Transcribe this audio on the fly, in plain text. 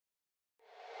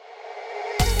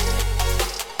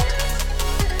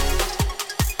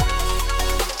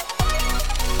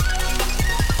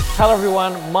Hello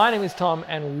everyone, my name is Tom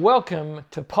and welcome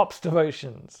to Pop's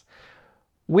Devotions.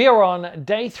 We are on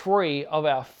day 3 of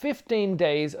our 15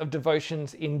 days of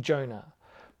devotions in Jonah.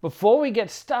 Before we get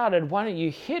started, why don't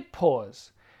you hit pause,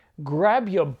 grab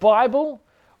your Bible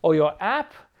or your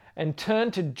app and turn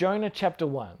to Jonah chapter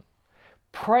 1.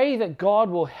 Pray that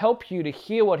God will help you to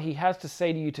hear what he has to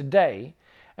say to you today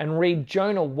and read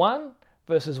Jonah 1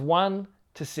 verses 1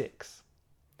 to 6.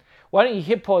 Why don't you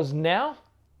hit pause now?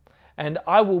 And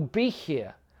I will be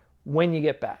here when you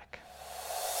get back.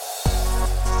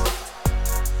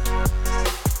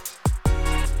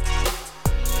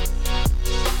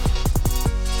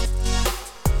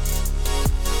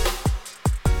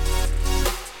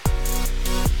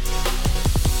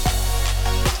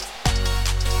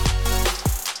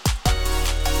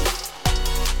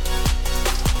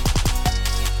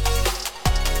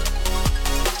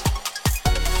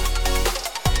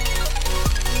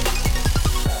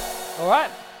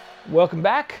 Alright, welcome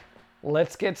back.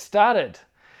 Let's get started.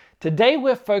 Today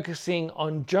we're focusing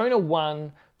on Jonah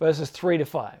 1 verses 3 to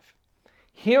 5.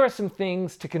 Here are some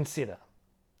things to consider.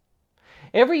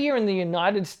 Every year in the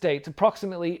United States,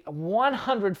 approximately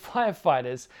 100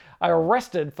 firefighters are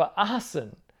arrested for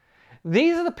arson.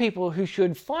 These are the people who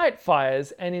should fight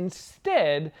fires, and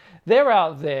instead they're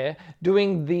out there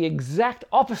doing the exact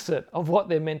opposite of what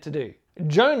they're meant to do.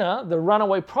 Jonah, the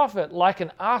runaway prophet, like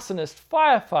an arsonist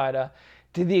firefighter,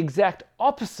 did the exact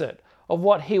opposite of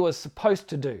what he was supposed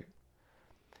to do.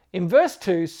 In verse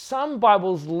 2, some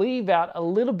Bibles leave out a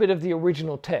little bit of the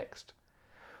original text,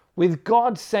 with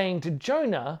God saying to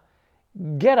Jonah,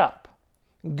 "Get up,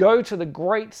 go to the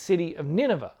great city of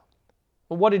Nineveh."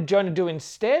 Well, what did Jonah do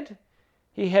instead?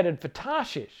 He headed for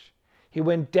Tarshish. He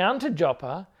went down to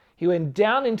Joppa, he went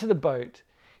down into the boat,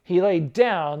 he lay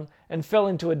down and fell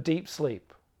into a deep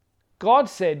sleep. God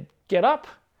said, "Get up,"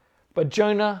 but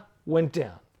Jonah went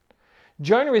down.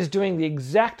 Jonah is doing the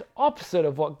exact opposite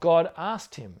of what God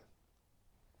asked him.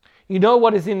 You know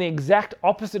what is in the exact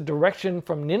opposite direction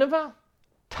from Nineveh?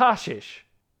 Tarshish.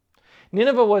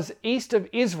 Nineveh was east of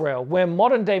Israel, where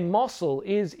modern-day Mosul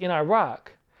is in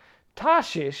Iraq.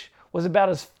 Tarshish was about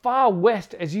as far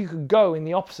west as you could go in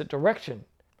the opposite direction.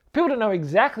 People don't know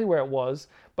exactly where it was,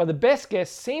 but the best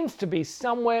guess seems to be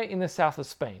somewhere in the south of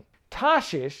Spain.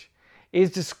 Tarshish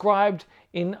is described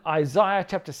in Isaiah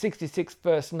chapter 66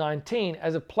 verse 19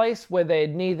 as a place where they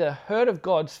had neither heard of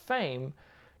God's fame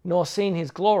nor seen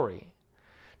his glory.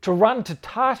 To run to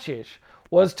Tarshish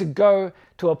was to go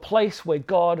to a place where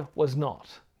God was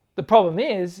not. The problem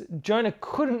is, Jonah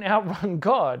couldn't outrun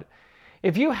God.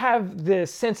 If you have the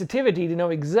sensitivity to know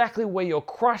exactly where your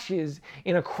crush is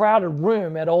in a crowded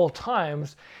room at all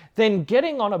times, then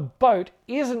getting on a boat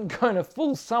isn't going to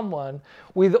fool someone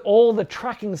with all the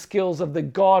tracking skills of the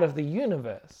God of the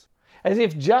universe. As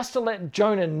if just to let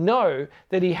Jonah know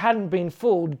that he hadn't been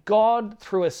fooled, God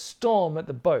threw a storm at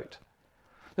the boat.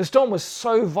 The storm was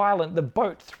so violent the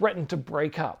boat threatened to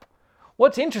break up.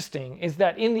 What's interesting is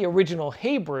that in the original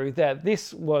Hebrew that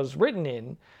this was written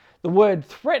in, the word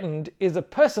threatened is a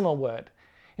personal word.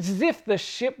 It's as if the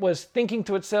ship was thinking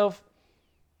to itself,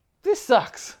 "This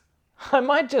sucks. I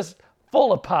might just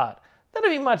fall apart.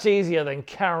 That'd be much easier than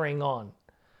carrying on."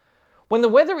 When the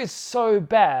weather is so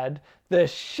bad, the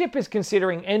ship is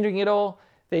considering ending it all,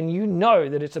 then you know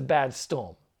that it's a bad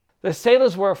storm. The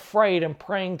sailors were afraid and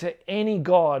praying to any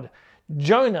god.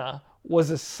 Jonah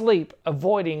was asleep,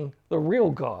 avoiding the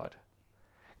real God.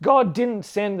 God didn't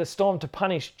send the storm to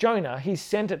punish Jonah, he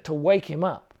sent it to wake him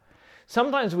up.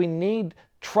 Sometimes we need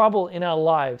trouble in our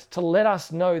lives to let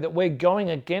us know that we're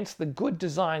going against the good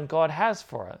design God has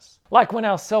for us. Like when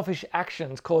our selfish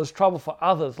actions cause trouble for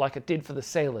others like it did for the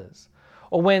sailors.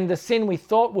 Or when the sin we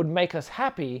thought would make us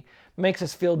happy makes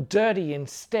us feel dirty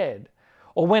instead.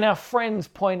 Or when our friends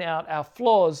point out our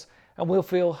flaws and we'll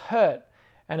feel hurt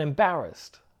and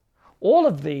embarrassed. All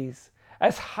of these,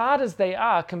 as hard as they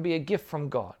are, can be a gift from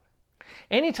God.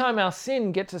 Anytime our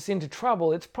sin gets us into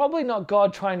trouble, it's probably not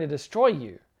God trying to destroy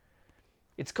you.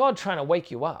 It's God trying to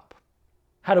wake you up.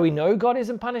 How do we know God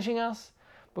isn't punishing us?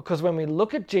 Because when we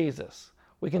look at Jesus,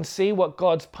 we can see what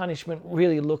God's punishment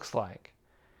really looks like.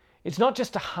 It's not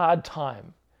just a hard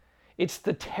time. It's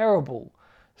the terrible,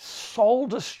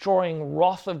 soul-destroying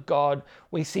wrath of God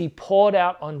we see poured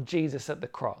out on Jesus at the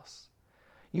cross.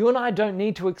 You and I don't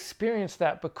need to experience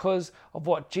that because of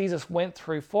what Jesus went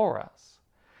through for us.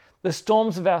 The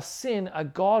storms of our sin are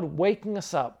God waking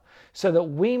us up so that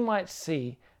we might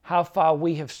see how far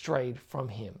we have strayed from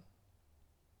Him.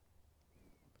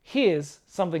 Here's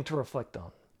something to reflect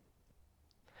on.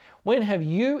 When have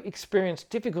you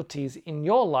experienced difficulties in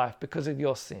your life because of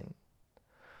your sin?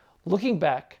 Looking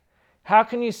back, How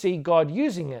can you see God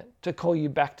using it to call you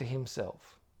back to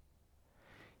Himself?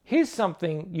 Here's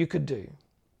something you could do.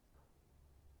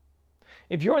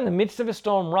 If you're in the midst of a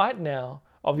storm right now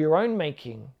of your own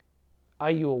making,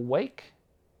 are you awake?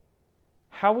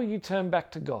 How will you turn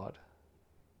back to God?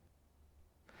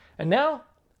 And now,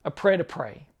 a prayer to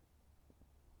pray.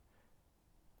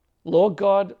 Lord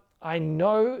God, I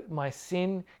know my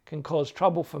sin can cause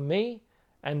trouble for me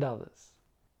and others.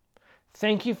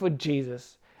 Thank you for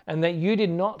Jesus and that you did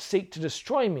not seek to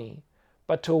destroy me,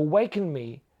 but to awaken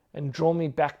me and draw me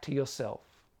back to yourself.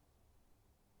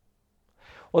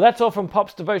 Well, that's all from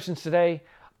Pop's Devotions today.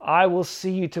 I will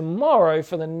see you tomorrow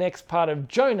for the next part of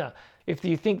Jonah. If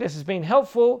you think this has been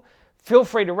helpful, feel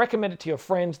free to recommend it to your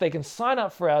friends. They can sign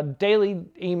up for our daily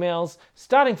emails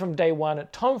starting from day one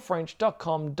at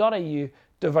tomfrench.com.au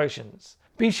devotions.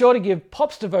 Be sure to give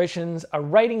Pop's Devotions a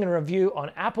rating and review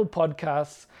on Apple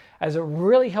Podcasts, as it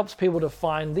really helps people to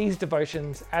find these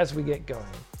devotions as we get going.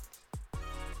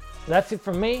 That's it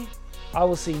from me. I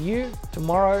will see you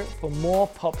tomorrow for more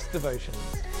Pop's Devotions.